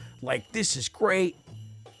just like, this is great?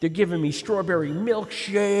 They're giving me strawberry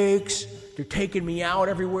milkshakes. They're taking me out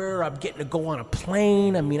everywhere. I'm getting to go on a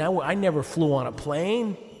plane. I mean, I never flew on a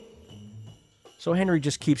plane. So Henry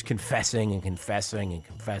just keeps confessing and confessing and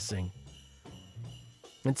confessing.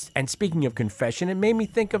 And speaking of confession, it made me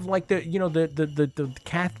think of like the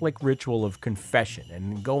Catholic ritual of confession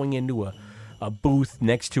and going into a booth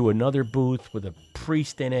next to another booth with a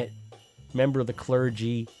priest in it, member of the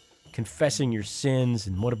clergy, confessing your sins,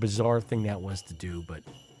 and what a bizarre thing that was to do. But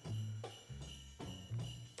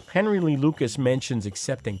Henry Lee Lucas mentions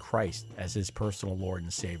accepting Christ as his personal Lord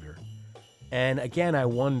and Savior. And again, I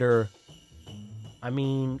wonder,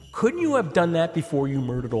 couldn't you have done that before you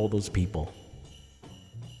murdered all those people?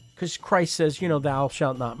 Because Christ says, thou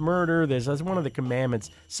shalt not murder. That's one of the commandments.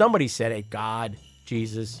 Somebody said it, God,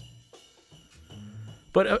 Jesus.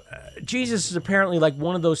 But Jesus is apparently like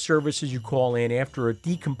one of those services you call in after a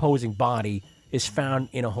decomposing body is found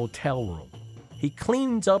in a hotel room. He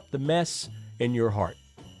cleans up the mess in your heart.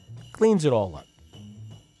 Cleans it all up.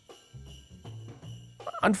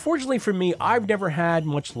 Unfortunately for me, I've never had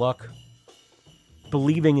much luck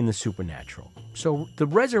believing in the supernatural. So the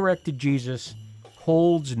resurrected Jesus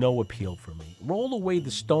holds no appeal for me. Roll away the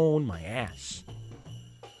stone, my ass.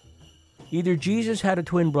 Either Jesus had a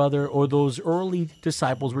twin brother or those early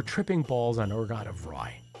disciples were tripping balls on ergot of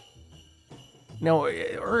rye. Now,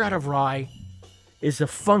 ergot of rye is a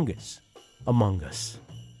fungus among us.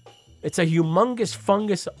 It's a humongous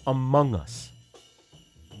fungus among us.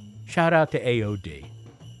 Shout out to AOD.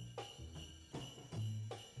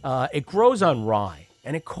 It grows on rye,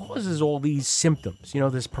 and it causes all these symptoms.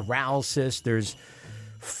 There's paralysis, there's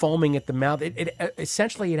foaming at the mouth. It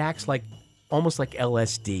essentially, it acts like almost like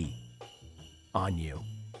LSD on you.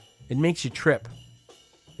 It makes you trip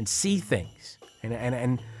and see things.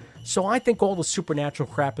 And so I think all the supernatural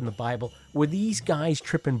crap in the Bible were these guys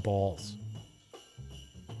tripping balls.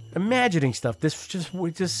 Imagining stuff.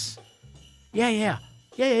 Yeah,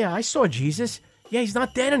 I saw Jesus. Yeah, he's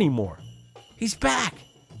not dead anymore. He's back.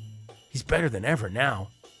 He's better than ever now.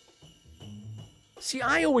 See,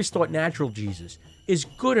 I always thought natural Jesus is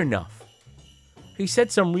good enough. He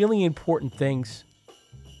said some really important things.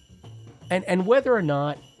 And whether or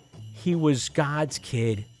not he was God's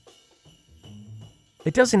kid,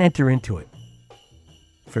 it doesn't enter into it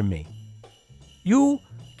for me. You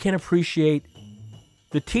can appreciate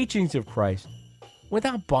the teachings of Christ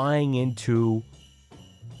without buying into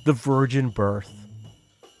the virgin birth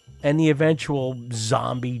and the eventual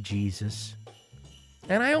zombie Jesus.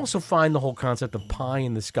 And I also find the whole concept of pie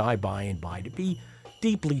in the sky by and by to be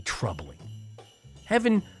deeply troubling.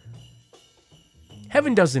 Heaven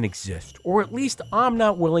doesn't exist, or at least I'm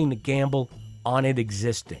not willing to gamble on it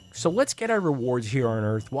existing. So let's get our rewards here on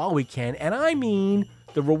earth while we can, and I mean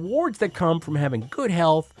the rewards that come from having good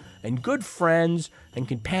health and good friends and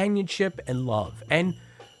companionship and love, and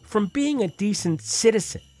from being a decent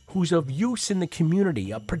citizen who's of use in the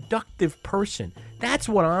community, a productive person. That's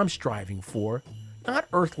what I'm striving for, not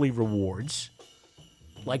earthly rewards,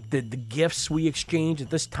 like the gifts we exchange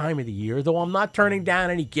at this time of the year, though I'm not turning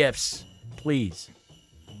down any gifts, please.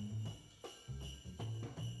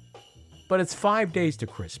 But it's 5 days to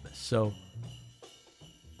Christmas, so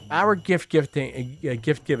our gift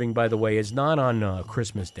giving, by the way, is not on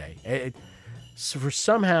Christmas Day. So for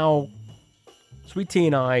somehow, Sweet Tea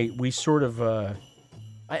and I, we sort of,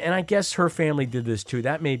 and I guess her family did this too.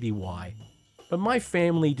 That may be why. But my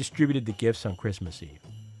family distributed the gifts on Christmas Eve.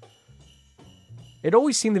 It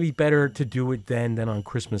always seemed to be better to do it then than on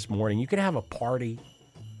Christmas morning. You could have a party.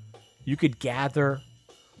 You could gather.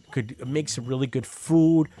 You could make some really good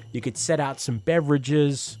food. You could set out some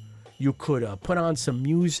beverages. You could put on some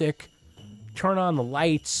music. Turn on the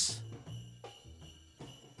lights.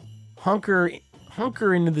 Hunker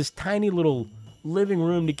into this tiny little living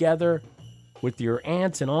room together with your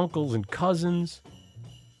aunts and uncles and cousins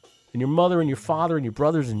and your mother and your father and your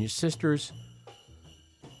brothers and your sisters.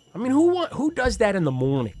 I mean, who does that in the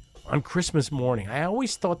morning, on Christmas morning? I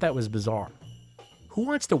always thought that was bizarre. Who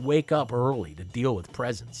wants to wake up early to deal with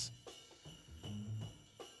presents?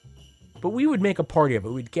 But we would make a party of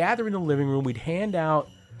it. We'd gather in the living room. We'd hand out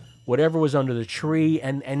whatever was under the tree.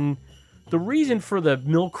 And the reason for the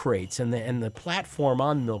milk crates and the platform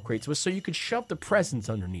on the milk crates was so you could shove the presents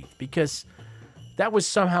underneath, because that was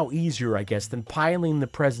somehow easier, I guess, than piling the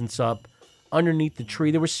presents up underneath the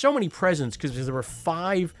tree. There were so many presents because there were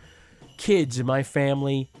 5 kids in my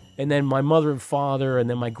family, and then my mother and father, and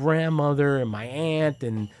then my grandmother and my aunt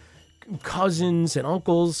and cousins and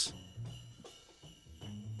uncles.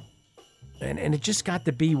 And it just got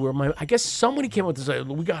to be where I guess somebody came up to say,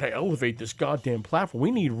 we got to elevate this goddamn platform. We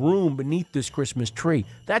need room beneath this Christmas tree.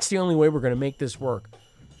 That's the only way we're going to make this work.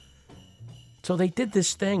 So they did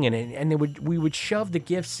this thing, and we would shove the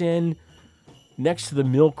gifts in next to the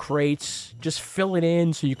milk crates, just fill it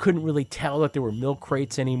in so you couldn't really tell that there were milk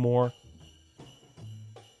crates anymore.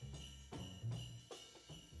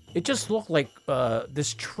 It just looked like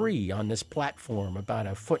this tree on this platform about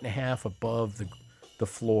 1.5 feet above the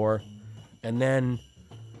floor, and then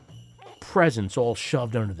presents all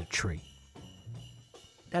shoved under the tree.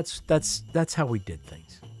 That's how we did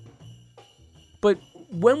things. But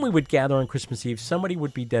when we would gather on Christmas Eve, somebody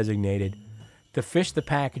would be designated to fish the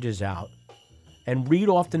packages out and read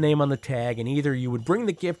off the name on the tag, and either you would bring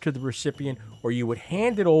the gift to the recipient or you would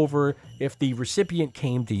hand it over if the recipient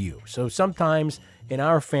came to you. So sometimes in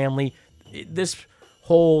our family, this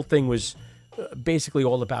whole thing was basically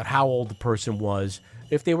all about how old the person was.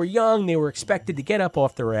 If they were young, they were expected to get up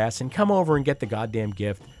off their ass and come over and get the goddamn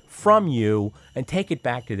gift from you and take it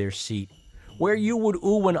back to their seat, where you would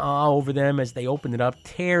ooh and ah over them as they opened it up,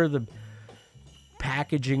 tear the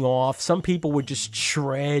packaging off. Some people would just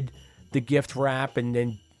shred the gift wrap and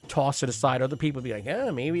then toss it aside. Other people would be like,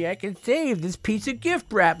 oh, maybe I can save this piece of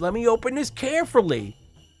gift wrap. Let me open this carefully.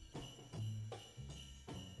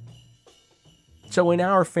 So in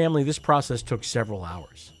our family, this process took several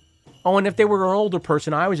hours. Oh, and if they were an older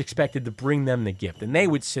person, I was expected to bring them the gift. And they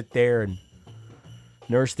would sit there and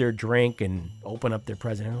nurse their drink and open up their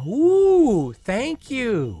present. Ooh, thank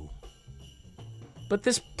you. But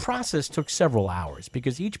this process took several hours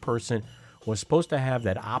because each person was supposed to have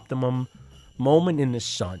that optimum moment in the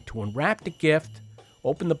sun to unwrap the gift,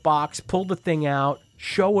 open the box, pull the thing out,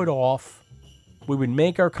 show it off. We would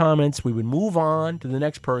make our comments. We would move on to the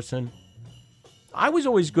next person. I was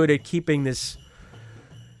always good at keeping this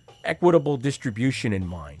equitable distribution in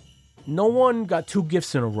mind. No one got 2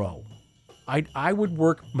 gifts in a row. I would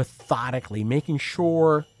work methodically, making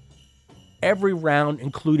sure every round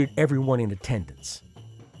included everyone in attendance.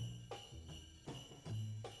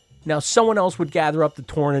 Now, someone else would gather up the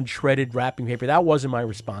torn and shredded wrapping paper. That wasn't my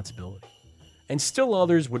responsibility. And still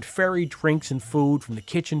others would ferry drinks and food from the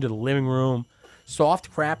kitchen to the living room.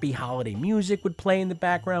 Soft, crappy holiday music would play in the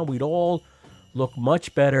background. We'd all look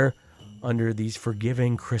much better under these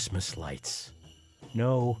forgiving Christmas lights.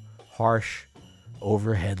 No harsh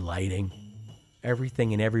overhead lighting.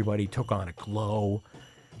 Everything and everybody took on a glow.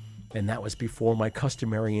 And that was before my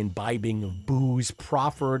customary imbibing of booze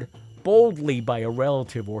proffered boldly by a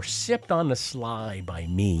relative or sipped on the sly by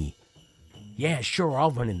me. Yeah, sure, I'll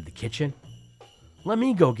run into the kitchen. Let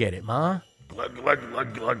me go get it, Ma. Glug, glug,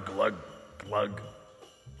 glug, glug, glug, glug.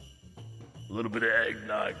 A little bit of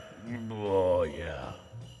eggnog. Oh, yeah.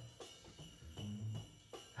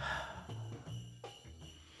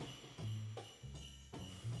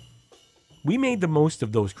 We made the most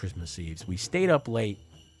of those Christmas Eves. We stayed up late.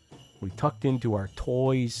 We tucked into our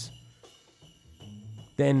toys.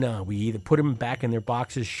 Then we either put them back in their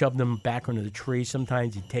boxes, shoved them back under the tree.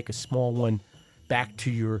 Sometimes you take a small one back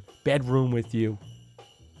to your bedroom with you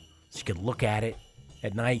so you could look at it.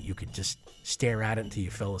 At night, you could just stare at it until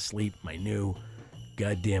you fell asleep. My new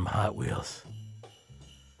goddamn Hot Wheels.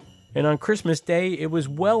 And on Christmas Day, it was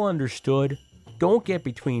well understood, don't get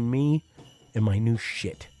between me and my new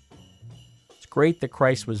shit. It's great that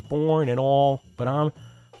Christ was born and all, but I'm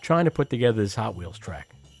trying to put together this Hot Wheels track.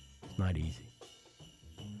 It's not easy.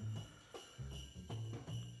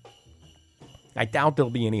 I doubt there'll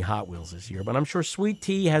be any Hot Wheels this year, but I'm sure Sweet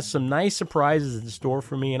Tea has some nice surprises in store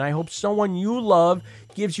for me, and I hope someone you love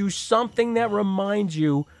gives you something that reminds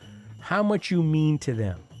you how much you mean to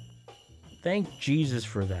them. Thank Jesus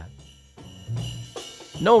for that.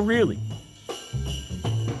 No, really.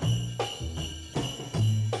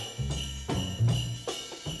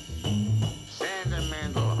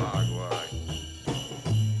 Sentimental hogwash.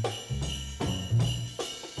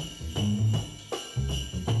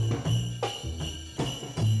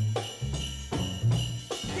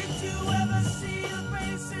 Did you ever see the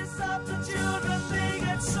faces of the children? They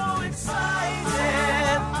get so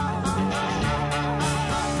excited.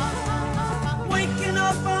 Waking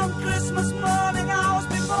up on Christmas morning, hours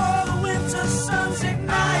before the winter sun's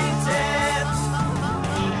ignited.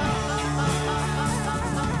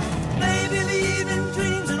 They believe in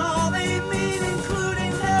dreams and all they mean,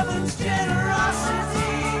 including heaven's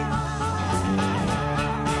generosity.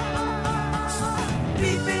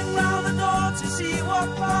 Peeping round the door to see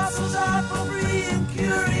what parcels are for free and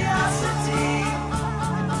curiosity.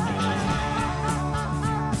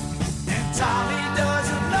 And Tommy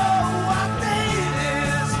doesn't know what day it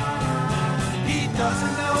is. He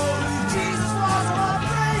doesn't know who Jesus was or what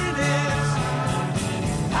day it is.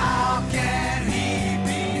 How can he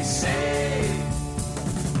be saved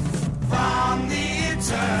from the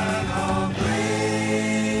eternal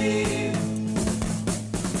grave?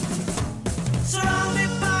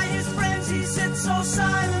 Surrounded by his friends, he sits so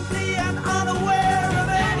silently and unaware.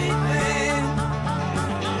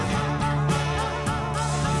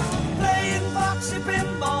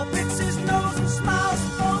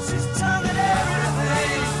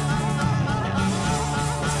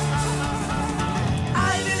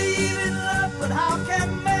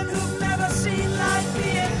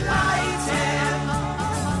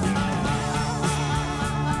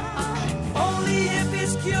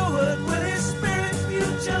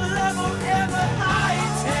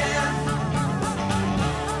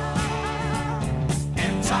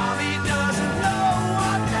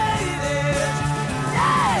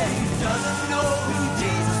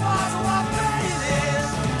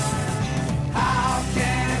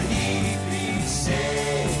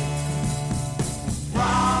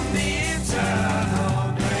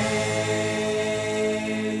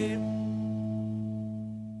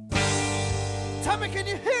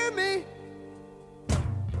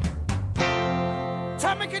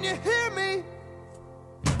 Tommy, can you hear me?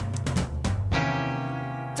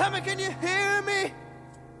 Tommy, can you hear me?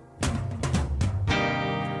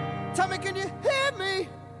 Tommy, can you hear me?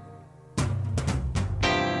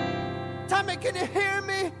 Tommy, can you hear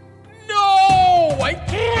me? No, I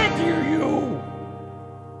can't hear you.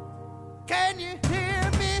 Can you hear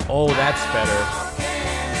me? Oh, that's better.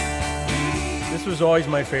 This was always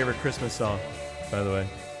my favorite Christmas song, by the way.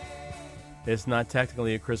 It's not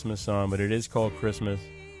technically a Christmas song, but it is called Christmas.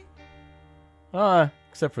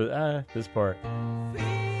 Except for this part.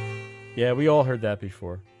 Yeah, we all heard that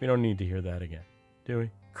before. We don't need to hear that again, do we?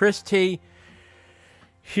 Chris T.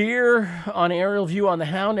 here on Aerial View on the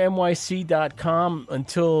Hound, NYC.com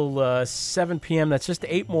until 7 p.m. That's just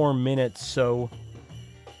 8 more minutes, so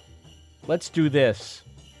let's do this.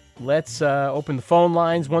 Let's open the phone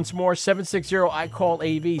lines once more.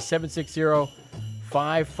 760-I-CALL-AV,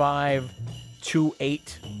 760-5528.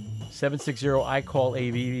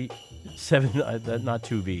 760-I-CALL-AV, not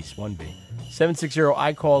 2 V's, 1 B.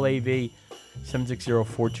 760-I-CALL-AV,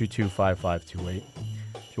 760-422-5528.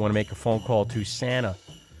 If you want to make a phone call to Santa,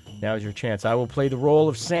 now is your chance. I will play the role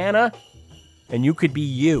of Santa, and you could be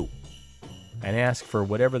you and ask for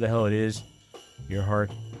whatever the hell it is your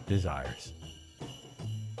heart desires.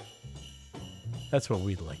 That's what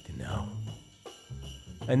we'd like to know.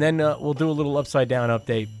 And then we'll do a little upside-down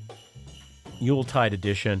update, Yuletide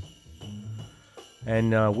edition,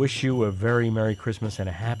 and wish you a very Merry Christmas and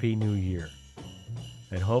a Happy New Year.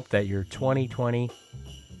 And hope that your 2020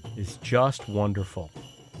 is just wonderful.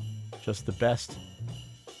 Just the best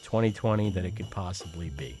 2020 that it could possibly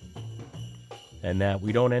be. And that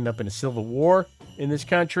we don't end up in a civil war in this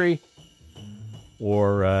country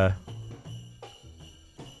or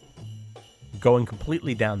going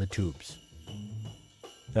completely down the tubes.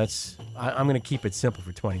 I'm going to keep it simple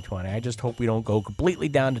for 2020. I just hope we don't go completely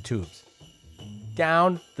down the tubes.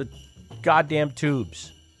 Down the goddamn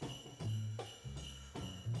tubes.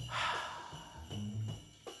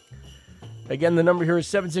 Again, the number here is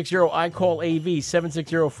 760-I-CALL-AV,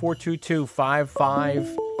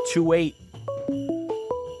 760-422-5528.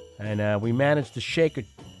 And we managed to shake a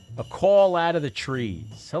call out of the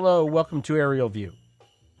trees. Hello, welcome to Aerial View.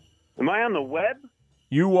 Am I on the web?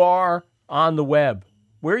 You are on the web.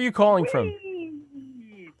 Where are you calling from?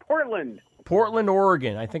 Portland. Portland,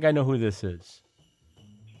 Oregon. I think I know who this is.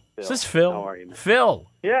 Phil. Is this Phil? How are you, man? Phil.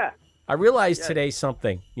 Yeah. I realized today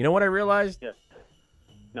something. You know what I realized? Yeah.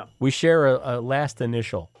 No. We share a last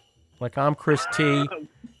initial. Like I'm Chris T,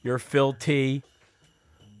 you're Phil T.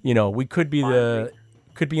 You know, we could be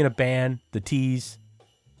in a band, the T's.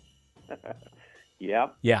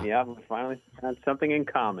 Yep. Yeah. Yeah. We finally found something in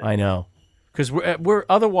common. I know, because we're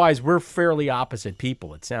otherwise we're fairly opposite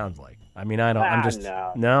people. It sounds like. I mean, I don't. I'm just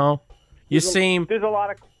no. You seem there's a lot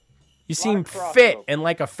of you seem fit and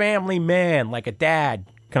like a family man, like a dad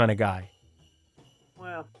kind of guy.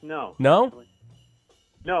 Well, no. No.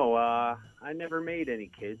 No, I never made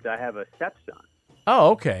any kids. I have a stepson.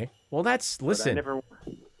 Oh, okay. Well, listen.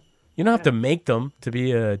 You don't have to make them to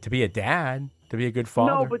be a dad, to be a good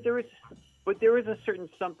father. No, but there is a certain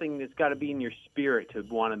something that's got to be in your spirit to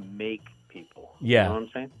want to make people. Yeah. You know what I'm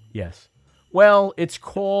saying? Yes. Well, it's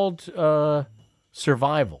called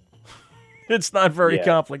survival. It's not very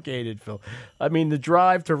complicated, Phil. I mean, the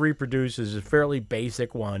drive to reproduce is a fairly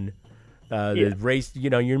basic one. The race,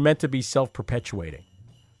 you're meant to be self-perpetuating.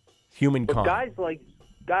 Humankind.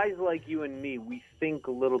 Guys like you and me, we think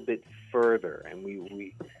a little bit further, and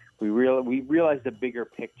we realize the bigger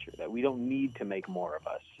picture, that we don't need to make more of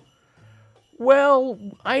us. Well,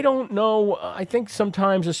 I don't know. I think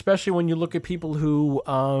sometimes, especially when you look at people who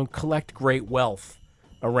collect great wealth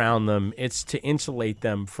around them, it's to insulate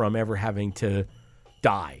them from ever having to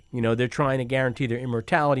die. They're trying to guarantee their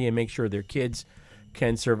immortality and make sure their kids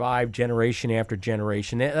can survive generation after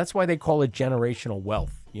generation. That's why they call it generational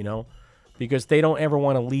wealth. Because they don't ever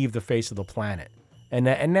want to leave the face of the planet. And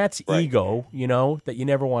that's right. Ego, that you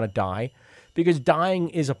never want to die. Because dying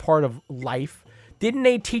is a part of life. Didn't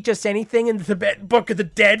they teach us anything in the Tibetan Book of the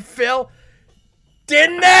Dead, Phil?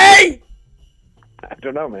 Didn't they? I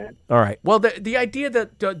don't know, man. All right. Well, the idea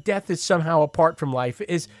that death is somehow apart from life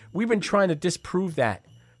is, we've been trying to disprove that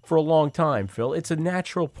for a long time, Phil. It's a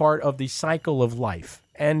natural part of the cycle of life.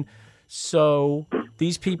 And so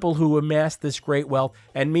these people who amass this great wealth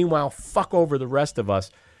and meanwhile fuck over the rest of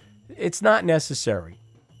us, it's not necessary.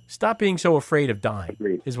 Stop being so afraid of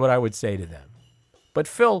dying is what I would say to them. But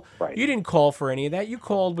Phil, you didn't call for any of that. You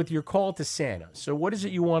called with your call to Santa. So what is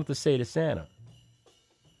it you wanted to say to Santa?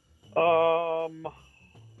 I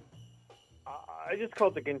just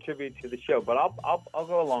called to contribute to the show, but I'll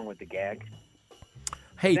go along with the gag.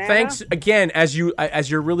 Hey, Santa? thanks again, as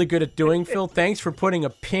you're really good at doing, Phil. Thanks for putting a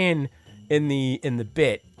pin in the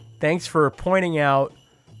bit. Thanks for pointing out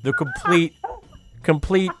the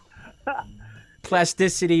complete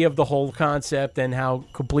plasticity of the whole concept and how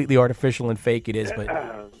completely artificial and fake it is.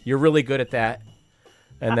 But you're really good at that.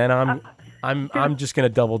 And then I'm just gonna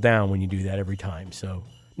double down when you do that every time. So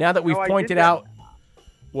now that we've pointed out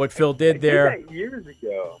what Phil did there, did that years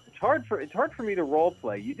ago. It's hard for me to role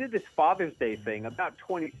play. You did this Father's Day thing about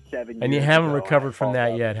 27 years ago. and you haven't recovered from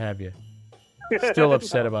that yet, have you? Still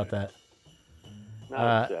upset about that.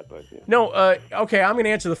 Not upset, but yeah. No, okay, I'm going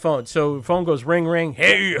to answer the phone. So the phone goes ring, ring.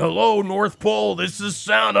 Hey, hello, North Pole. This is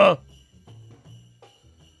Santa.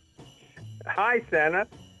 Hi, Santa.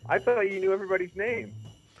 I thought you knew everybody's name.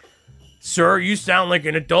 Sir, you sound like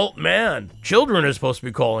an adult man. Children are supposed to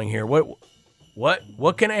be calling here. What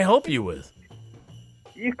can I help you with?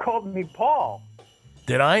 You called me Paul.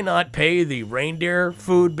 Did I not pay the reindeer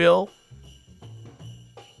food bill?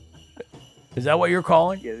 Is that what you're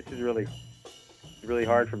calling? Yeah, this is really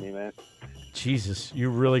hard for me, man. Jesus,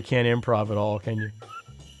 you really can't improv at all, can you?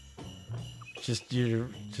 You're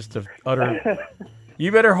just a utter.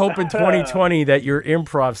 You better hope in 2020 that your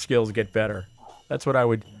improv skills get better. That's what I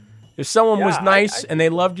would. If someone was nice and they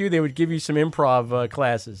loved you, they would give you some improv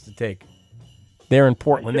classes to take. They're in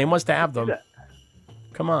Portland. They must have them.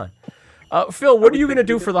 Come on, Phil. What are you going to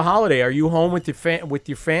do for the holiday? Are you home with your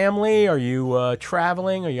family? Are you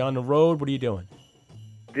traveling? Are you on the road? What are you doing?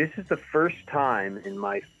 This is the first time in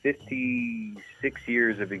my 56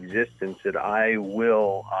 years of existence that I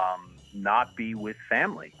will not be with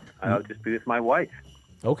family. I'll just be with my wife.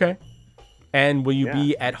 Okay. And will you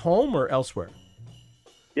be at home or elsewhere?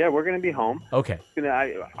 Yeah, we're going to be home. Okay.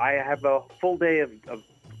 I have a full day of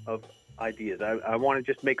ideas. I want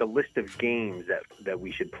to just make a list of games that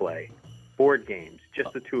we should play. Board games,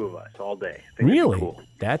 just the two of us all day. I think Really? that'd be cool.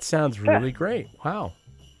 That sounds really great. Wow.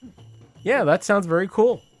 Yeah, that sounds very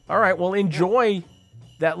cool. All right, well, enjoy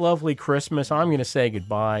that lovely Christmas. I'm going to say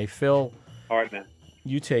goodbye. Phil, All right, man.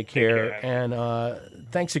 you take care. And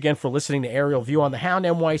thanks again for listening to Aerial View on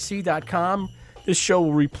thehoundnyc.com. This show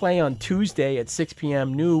will replay on Tuesday at 6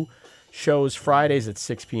 p.m. New shows Fridays at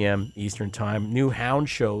 6 p.m. Eastern Time. New Hound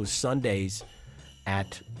shows Sundays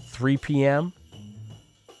at 3 p.m.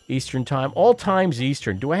 Eastern Time. All times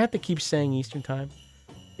Eastern. Do I have to keep saying Eastern Time?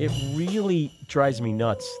 It really drives me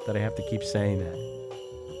nuts that I have to keep saying that.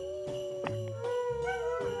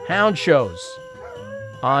 Hound shows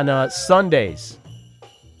on Sundays.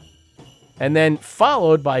 And then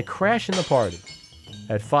followed by Crashing the Party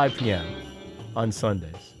at 5 p.m. on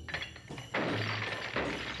Sundays.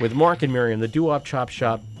 With Mark and Miriam, the doo-wop chop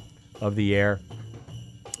shop of the air.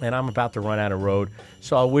 And I'm about to run out of road.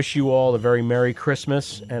 So I wish you all a very Merry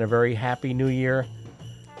Christmas and a very Happy New Year.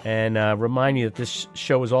 And remind you that this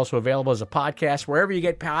show is also available as a podcast wherever you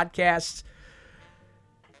get podcasts.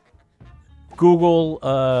 Google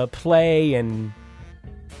Play and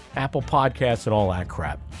Apple Podcasts and all that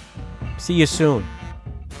crap. See you soon.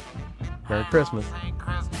 Merry Christmas.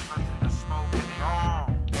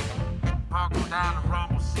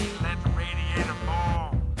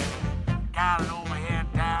 Got an overhead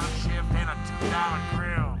downshift and a $2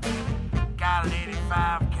 grill. Got an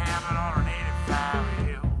 85 cabin on an 85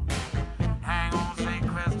 hill. Hang on St.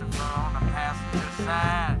 Christopher on the passenger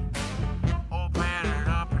side. Open it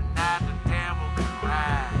up at night, the devil can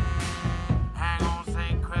ride. Hang on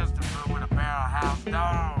St. Christopher with a barrel house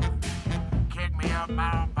dog. Kick me up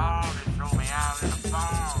my own ball and throw me out in the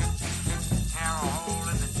fall. Tear a hole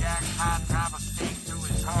in the jackpot, drive a stake through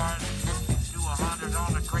his heart. Do 100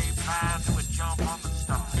 on the grapevine, do a jump on the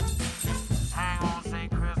start. Hang on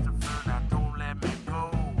St. Christopher, now don't let me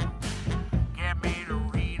go. Get me to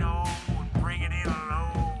Reno and bring it in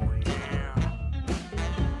low, yeah.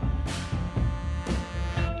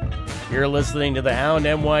 You're listening to the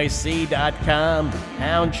HoundNYC.com.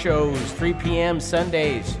 Hound shows, 3 p.m.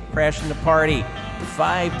 Sundays. Crashing the Party,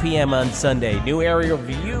 5 p.m. on Sunday. New Aerial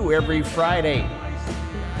View every Friday,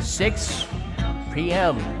 6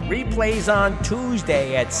 p.m. Replays on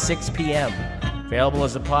Tuesday at 6 p.m. Available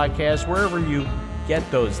as a podcast wherever you get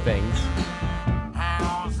those things.